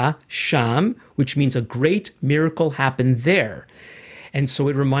Haya Sham, which means a great miracle happened there. And so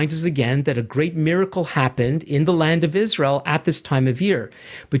it reminds us again that a great miracle happened in the land of Israel at this time of year.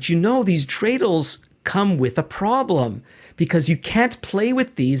 But these dreidels come with a problem because you can't play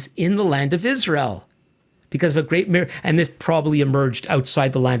with these in the land of Israel because of a great miracle. And this probably emerged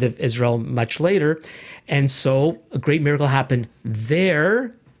outside the land of Israel much later. And so a great miracle happened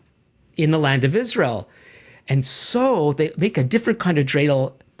there in the land of Israel. And so they make a different kind of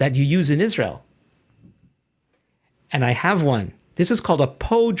dreidel that you use in Israel. And I have one. This is called a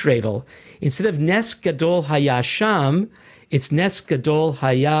po dreidel. Instead of Nes Gadol Haya Sham, it's Nes Gadol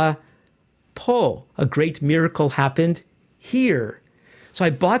Haya Po. A great miracle happened here. So I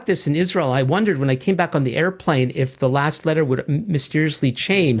bought this in Israel. I wondered when I came back on the airplane if the last letter would mysteriously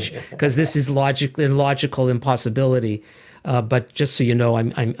change because this is logical impossibility. But just so you know,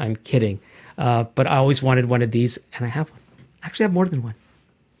 I'm kidding. But I always wanted one of these, and I have one. Actually, I have more than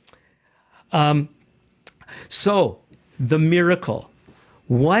one. So the miracle.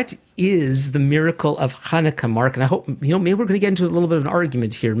 What is the miracle of Hanukkah, Mark? And I hope, maybe we're going to get into a little bit of an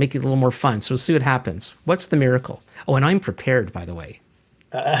argument here, make it a little more fun. So we'll see what happens. What's the miracle? Oh, and I'm prepared, by the way.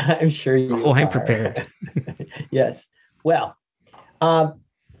 I'm sure you Oh, are. I'm prepared. Yes. Well,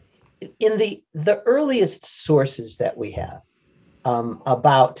 in the earliest sources that we have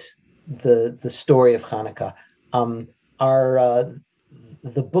about the story of Hanukkah are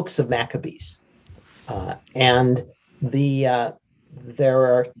the books of Maccabees, and there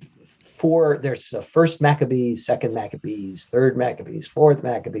are four. There's first Maccabees, second Maccabees, third Maccabees, fourth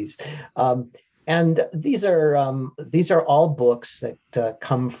Maccabees, and these are all books that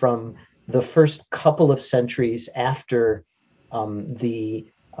come from the first couple of centuries after the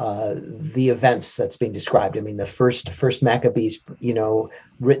events that's being described. I mean, the first Maccabees,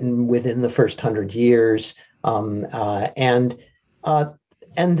 written within the first 100 years, and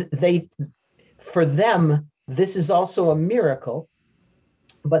they, for them, this is also a miracle,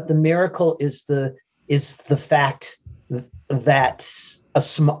 but the miracle is the fact that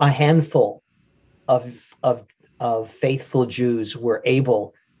a handful of faithful Jews were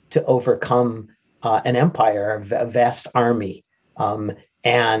able to overcome an empire, a vast army,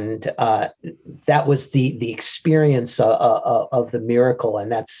 and that was the experience of the miracle,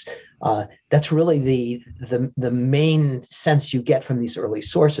 and that's really the main sense you get from these early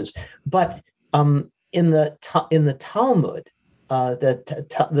sources. But in the Talmud,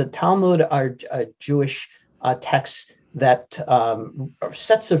 the Talmud are Jewish texts that are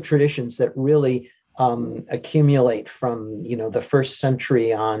sets of traditions that really accumulate from the first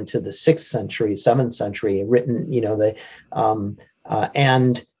century on to the 6th century, 7th century, written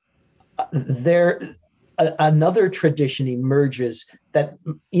and there another tradition emerges that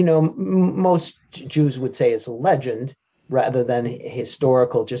most Jews would say is a legend rather than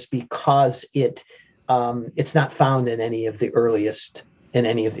historical, just because it's not found in any of the earliest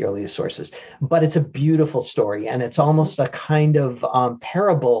sources. But it's a beautiful story, and it's almost a kind of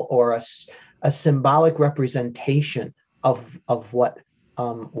parable or a symbolic representation of what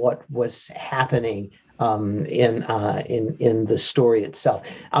was happening in the story itself.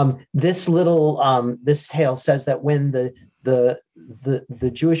 This tale says that when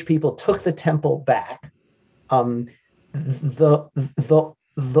the Jewish people took the temple back, of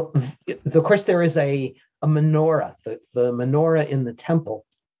course there is a menorah, the menorah in the temple,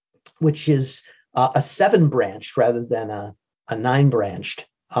 which is a 7-branched rather than a 9-branched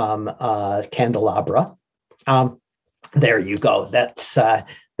candelabra. There you go.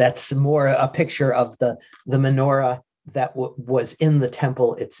 That's more a picture of the menorah that was in the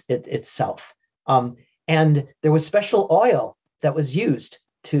temple itself. And there was special oil that was used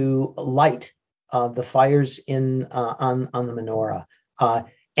to light the fires on the menorah,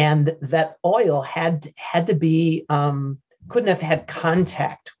 and that oil had to be couldn't have had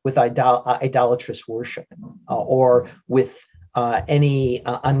contact with idolatrous worship or with any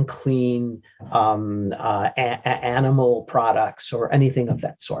unclean animal products or anything of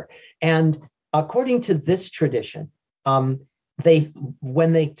that sort. And according to this tradition, when they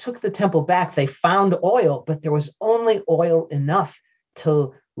took the temple back, they found oil, but there was only oil enough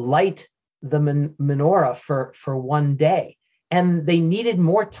to light the menorah for one day. And they needed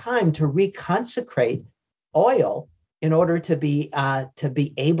more time to reconsecrate oil in order to be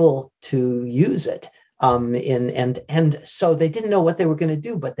able to use it. And so they didn't know what they were going to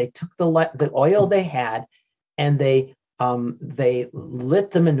do, but they took the oil they had, and they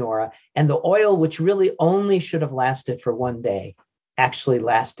lit the menorah, and the oil, which really only should have lasted for one day, actually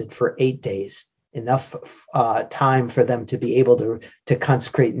lasted for 8 days, enough time for them to be able to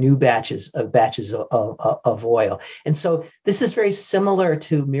consecrate new batches of oil. And so this is very similar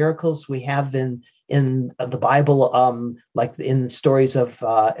to miracles we have in the Bible, like in the stories of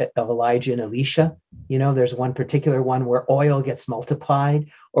Elijah and Elisha. There's one particular one where oil gets multiplied,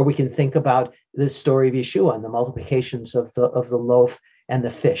 or we can think about the story of Yeshua and the multiplications of the loaf and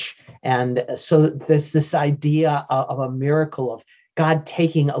the fish. And so there's this idea of a miracle of God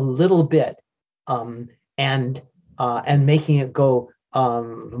taking a little bit and making it go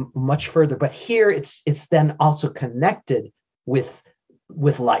much further. But here it's then also connected with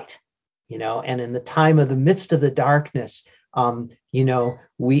light. And in the time of the midst of the darkness,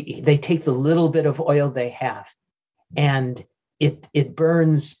 they take the little bit of oil they have, and it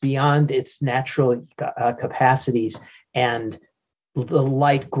burns beyond its natural capacities, and the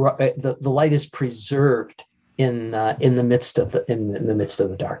light is preserved in the midst of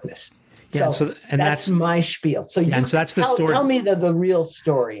the darkness. Yeah, so that's my spiel. So so that's the story. Tell me the real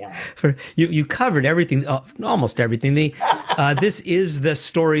story. You covered everything, almost everything. This is the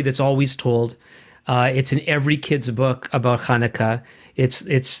story that's always told. It's in every kid's book about Hanukkah. It's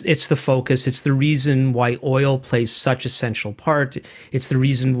the focus. It's the reason why oil plays such a central part. It's the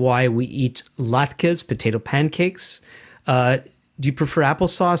reason why we eat latkes, potato pancakes. Do you prefer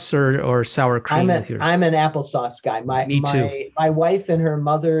applesauce or sour cream with yours? I'm an applesauce guy. Me too. My wife and her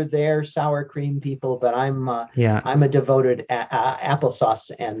mother, they're sour cream people, but I'm a devoted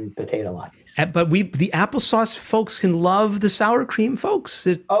applesauce and potato latkes. But the applesauce folks can love the sour cream folks.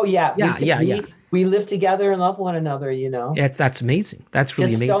 We live together and love one another. Yeah, that's amazing. That's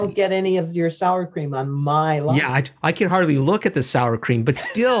really amazing. Just don't get any of your sour cream on my line. Yeah, I can hardly look at the sour cream, but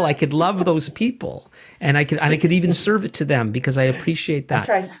still, I could love those people. And I could even serve it to them because I appreciate that. That's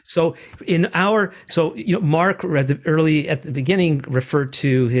right. So Mark at the beginning referred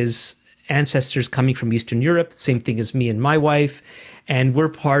to his ancestors coming from Eastern Europe, same thing as me and my wife, and we're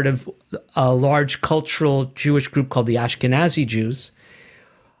part of a large cultural Jewish group called the Ashkenazi Jews,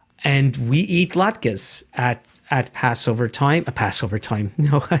 and we eat latkes at Passover time. At Hanukkah.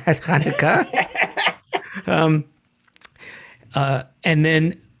 And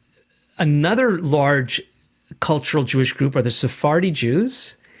then another large cultural Jewish group are the Sephardi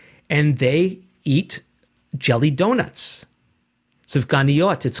Jews, and they eat jelly donuts.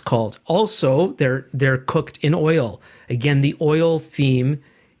 Sufganiyot, it's called. Also, they're cooked in oil. Again, the oil theme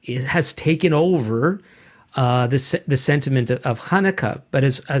has taken over the sentiment of Hanukkah. But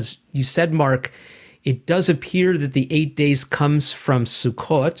as you said, Mark, it does appear that the 8 days comes from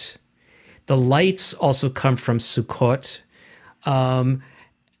Sukkot. The lights also come from Sukkot.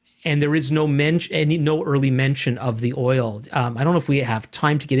 And there is no early mention of the oil. I don't know if we have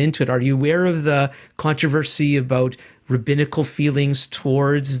time to get into it. Are you aware of the controversy about rabbinical feelings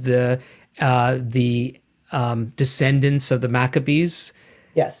towards the descendants of the Maccabees?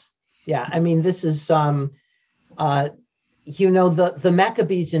 Yes. Yeah. I mean, this is the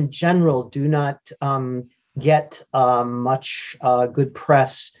Maccabees in general do not get much good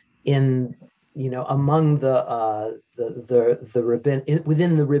press among the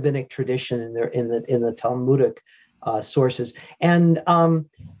within the rabbinic tradition in the Talmudic sources. And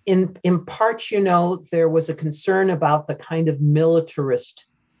in part, there was a concern about the kind of militarist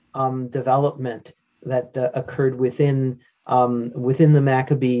development that occurred within the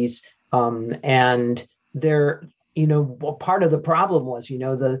Maccabees, and there. Part of the problem was,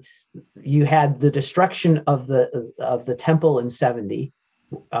 you had the destruction of the temple in 70,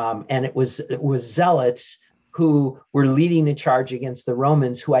 and it was zealots who were leading the charge against the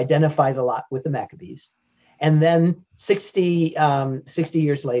Romans, who identified a lot with the Maccabees. And then 60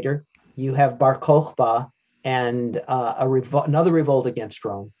 years later, you have Bar Kokhba and another revolt against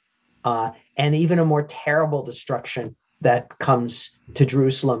Rome, and even a more terrible destruction that comes to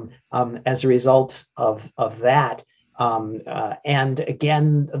Jerusalem as a result of that. And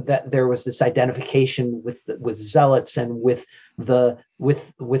again, that there was this identification with zealots and with the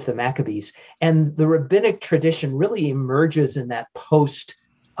Maccabees, and the rabbinic tradition really emerges in that post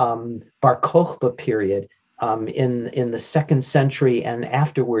Bar Kokhba period in the 2nd century and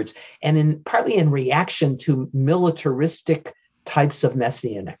afterwards, and partly in reaction to militaristic types of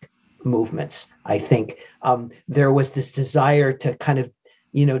messianic movements. I think there was this desire to kind of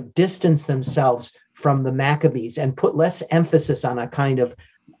distance themselves from the Maccabees and put less emphasis on a kind of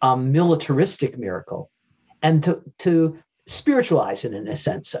militaristic miracle, and to spiritualize it in a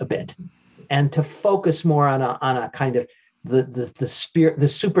sense a bit, and to focus more on a kind of the spirit, the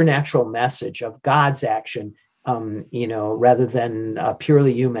supernatural message of God's action, rather than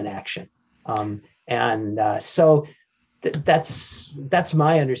purely human action. And so that's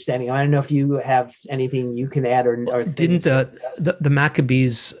my understanding. I don't know if you have anything you can add or Didn't things. the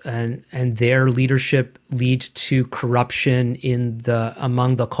Maccabees and their leadership lead to corruption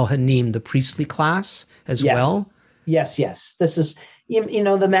among the Kohanim, the priestly class, as Yes, well? yes. This is,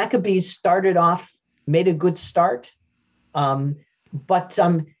 the Maccabees started off, made a good start, but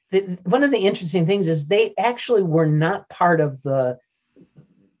one of the interesting things is they actually were not part of the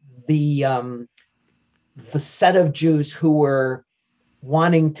set of Jews who were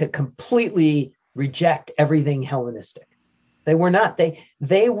wanting to completely reject everything Hellenistic. They were not.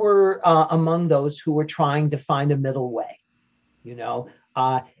 They were among those who were trying to find a middle way, you know,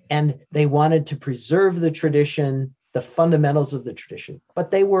 and they wanted to preserve the tradition, the fundamentals of the tradition, but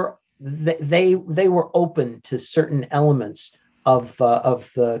they were open to certain elements of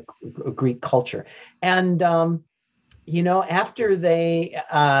the Greek culture. And after they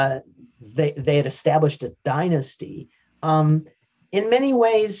had established a dynasty, in many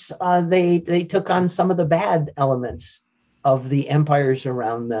ways they took on some of the bad elements of the empires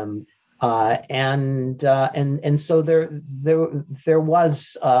around them, and so there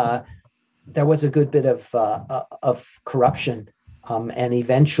was a good bit of corruption, and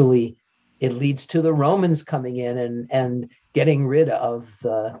eventually it leads to the Romans coming in and getting rid of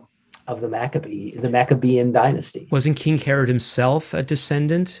the Maccabean dynasty. Wasn't King Herod himself a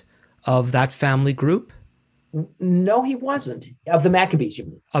descendant of that family group? No, he wasn't. Of the Maccabees, you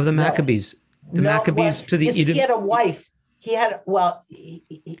mean? Of the No. Maccabees. The No, Maccabees well, to the he had a wife. He had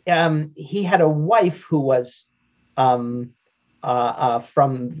a wife who was from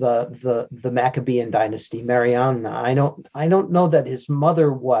the Maccabean dynasty, Mariamna. I don't know that his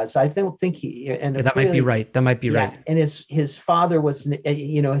mother was. I don't think he. And that might be right. That might be right. And his father was,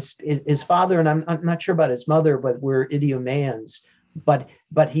 his father, and I'm not sure about his mother, but were Idumeans. But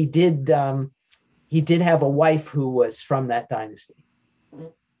he did have a wife who was from that dynasty.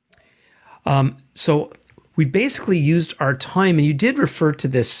 So we basically used our time, and you did refer to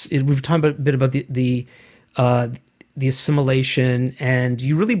this. We've talked a bit about the assimilation, and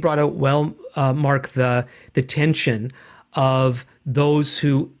you really brought out well, Mark, the tension of those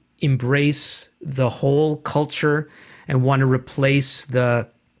who embrace the whole culture and want to replace the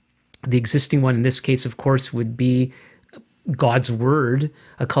existing one. In this case, of course, would be God's word,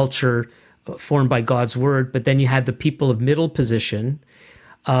 a culture formed by God's word. But then you had the people of middle position.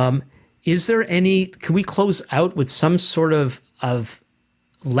 Is there can we close out with some sort of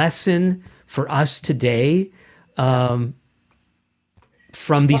lesson for us today from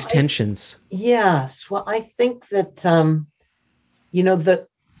these tensions? Yes. Well, I think that, I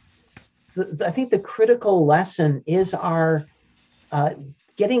think the critical lesson is our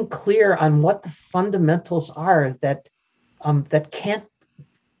getting clear on what the fundamentals are that can't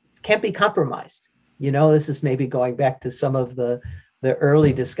be compromised. This is maybe going back to some of the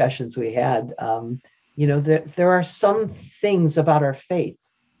early discussions we had. There are some things about our faith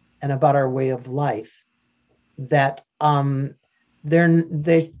and about our way of life that they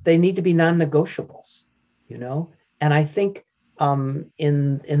need to be non-negotiables. And I think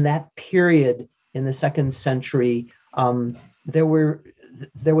in that period in the second century, there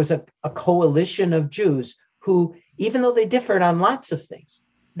was a coalition of Jews who, even though they differed on lots of things,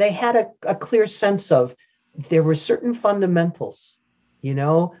 they had a clear sense of there were certain fundamentals,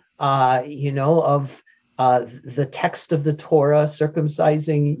 of the text of the Torah,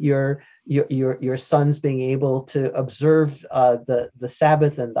 circumcising your sons, being able to observe the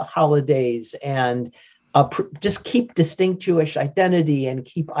Sabbath and the holidays, and just keep distinct Jewish identity and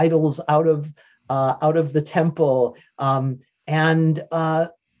keep idols out of the temple,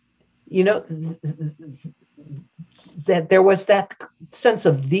 that there was that sense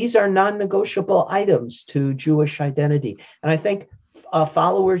of these are non-negotiable items to Jewish identity. And I think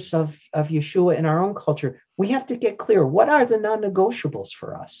followers of Yeshua in our own culture, we have to get clear, what are the non-negotiables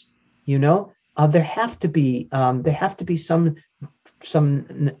for us? There have to be some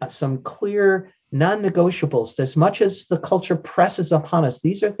clear non-negotiables. As much as the culture presses upon us,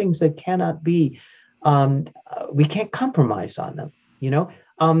 these are things that cannot be, we can't compromise on them.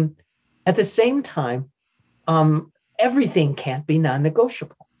 At the same time, everything can't be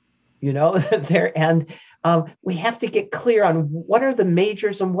non-negotiable, and we have to get clear on what are the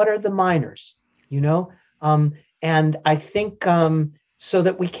majors and what are the minors, and I think so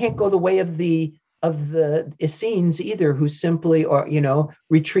that we can't go the way of the Essenes either, who simply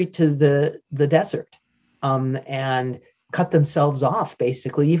retreat to the desert, and cut themselves off,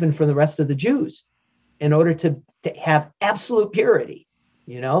 basically, even from the rest of the Jews, in order to have absolute purity,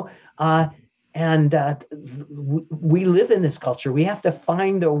 you know? And we live in this culture. We have to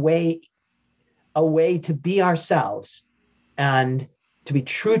find a way to be ourselves and to be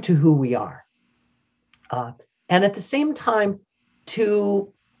true to who we are. And at the same time,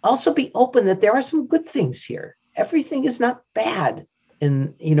 to also be open that there are some good things here. Everything is not bad.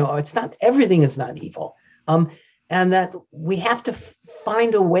 And, it's not, everything is not evil. And that we have to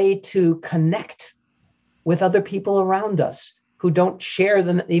find a way to connect with other people around us who don't share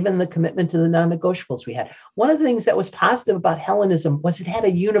even the commitment to the non-negotiables we had. One of the things that was positive about Hellenism was it had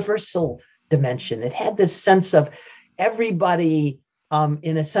a universal dimension. It had this sense of everybody,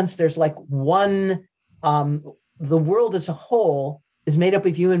 in a sense, there's like one, the world as a whole is made up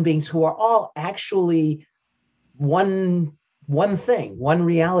of human beings who are all actually one thing, one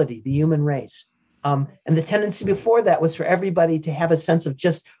reality, the human race. And the tendency before that was for everybody to have a sense of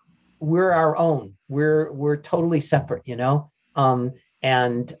just, we're our own. We're totally separate, well,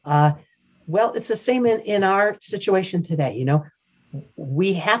 it's the same in our situation today.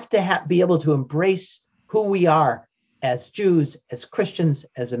 We have to be able to embrace who we are as Jews, as Christians,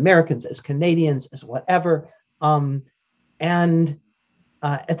 as Americans, as Canadians, as whatever. And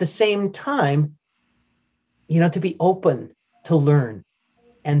at the same time, to be open to learn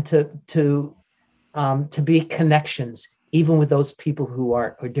and to be connections, even with those people who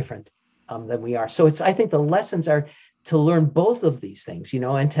are different than we are. So I think the lessons are to learn both of these things,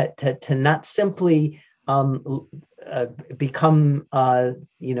 and to not simply become,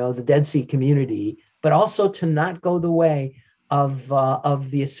 the Dead Sea community, but also to not go the way of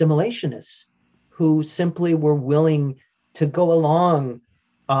the assimilationists who simply were willing to go along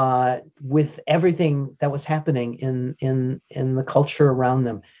with everything that was happening in the culture around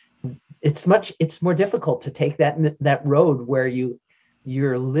them. It's more difficult to take that road where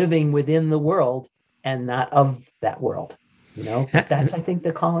you're living within the world and not of that world. But that's, I think,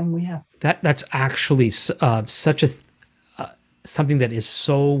 the calling we have. That's actually such a something that is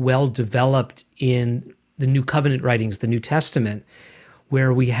so well developed in the New Covenant writings, the New Testament,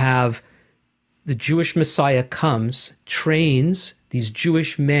 where we have the Jewish Messiah comes, trains these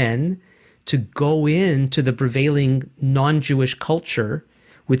Jewish men to go into the prevailing non-Jewish culture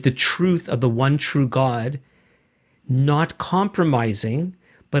with the truth of the one true God, not compromising,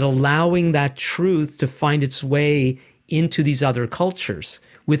 but allowing that truth to find its way into these other cultures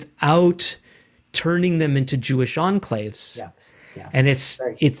without turning them into Jewish enclaves. Yeah. Yeah. And it's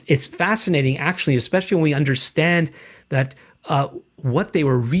fascinating, actually, especially when we understand that what they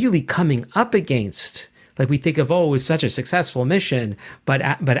were really coming up against. Like we think of, it was such a successful mission, but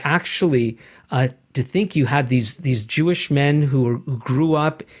actually, to think you had these Jewish men who grew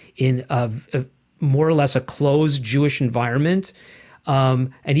up in a more or less a closed Jewish environment,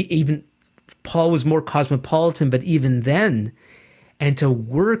 and even Paul was more cosmopolitan, but even then, and to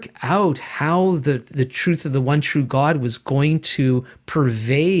work out how the truth of the one true God was going to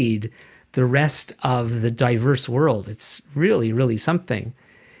pervade the rest of the diverse world. It's really, really something.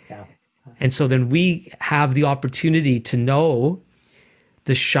 Yeah. And so then we have the opportunity to know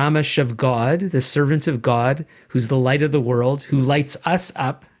the Shamash of God, the servant of God, who's the light of the world, who lights us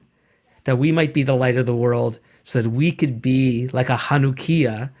up, that we might be the light of the world, so that we could be like a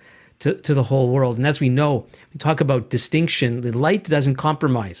Hanukkah to the whole world. And as we know, we talk about distinction. The light doesn't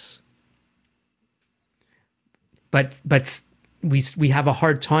compromise. But we have a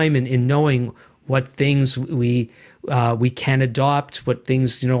hard time in knowing what things we can adopt, what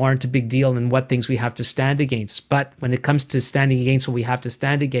things aren't a big deal, and what things we have to stand against. But when it comes to standing against what we have to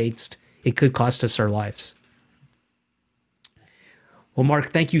stand against, it could cost us our lives. Well, Mark,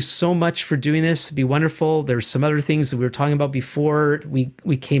 thank you so much for doing this. It'd be wonderful. There's some other things that we were talking about before we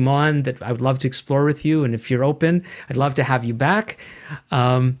came on that I would love to explore with you. And if you're open, I'd love to have you back.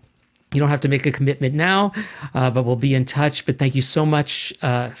 You don't have to make a commitment now, but we'll be in touch. But thank you so much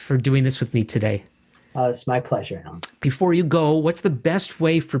for doing this with me today. It's my pleasure, Alan. Before you go, what's the best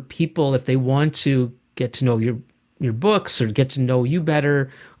way for people, if they want to get to know your books or get to know you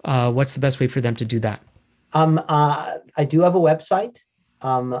better, what's the best way for them to do that? I do have a website,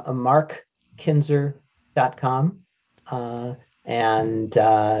 markkinzer.com. And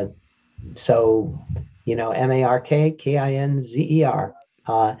so, MarkKinzer.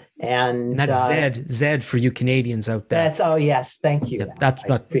 And that's Zed for you Canadians out there. Yes, thank you. Yeah,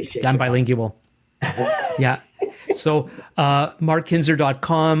 I'm bilingual. Yeah. So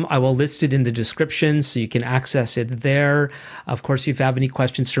markkinzer.com, I will list it in the description so you can access it there. Of course, if you have any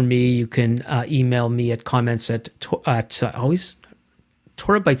questions for me, you can email me at comments at always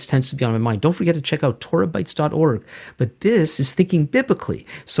Torah Bites tends to be on my mind. Don't forget to check out torahbites.org. But this is Thinking Biblically.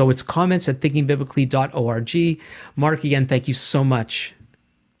 So it's comments at thinkingbiblically.org. Mark, again, thank you so much.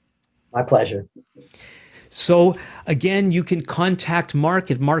 My pleasure. So again, you can contact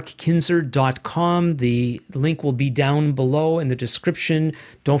Mark at markkinzer.com. The link will be down below in the description.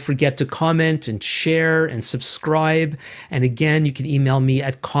 Don't forget to comment and share and subscribe. And again, you can email me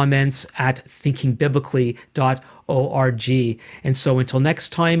at comments@thinkingbiblically.org. And so until next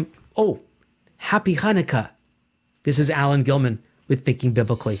time, happy Hanukkah. This is Alan Gilman with Thinking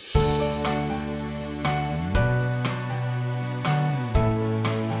Biblically.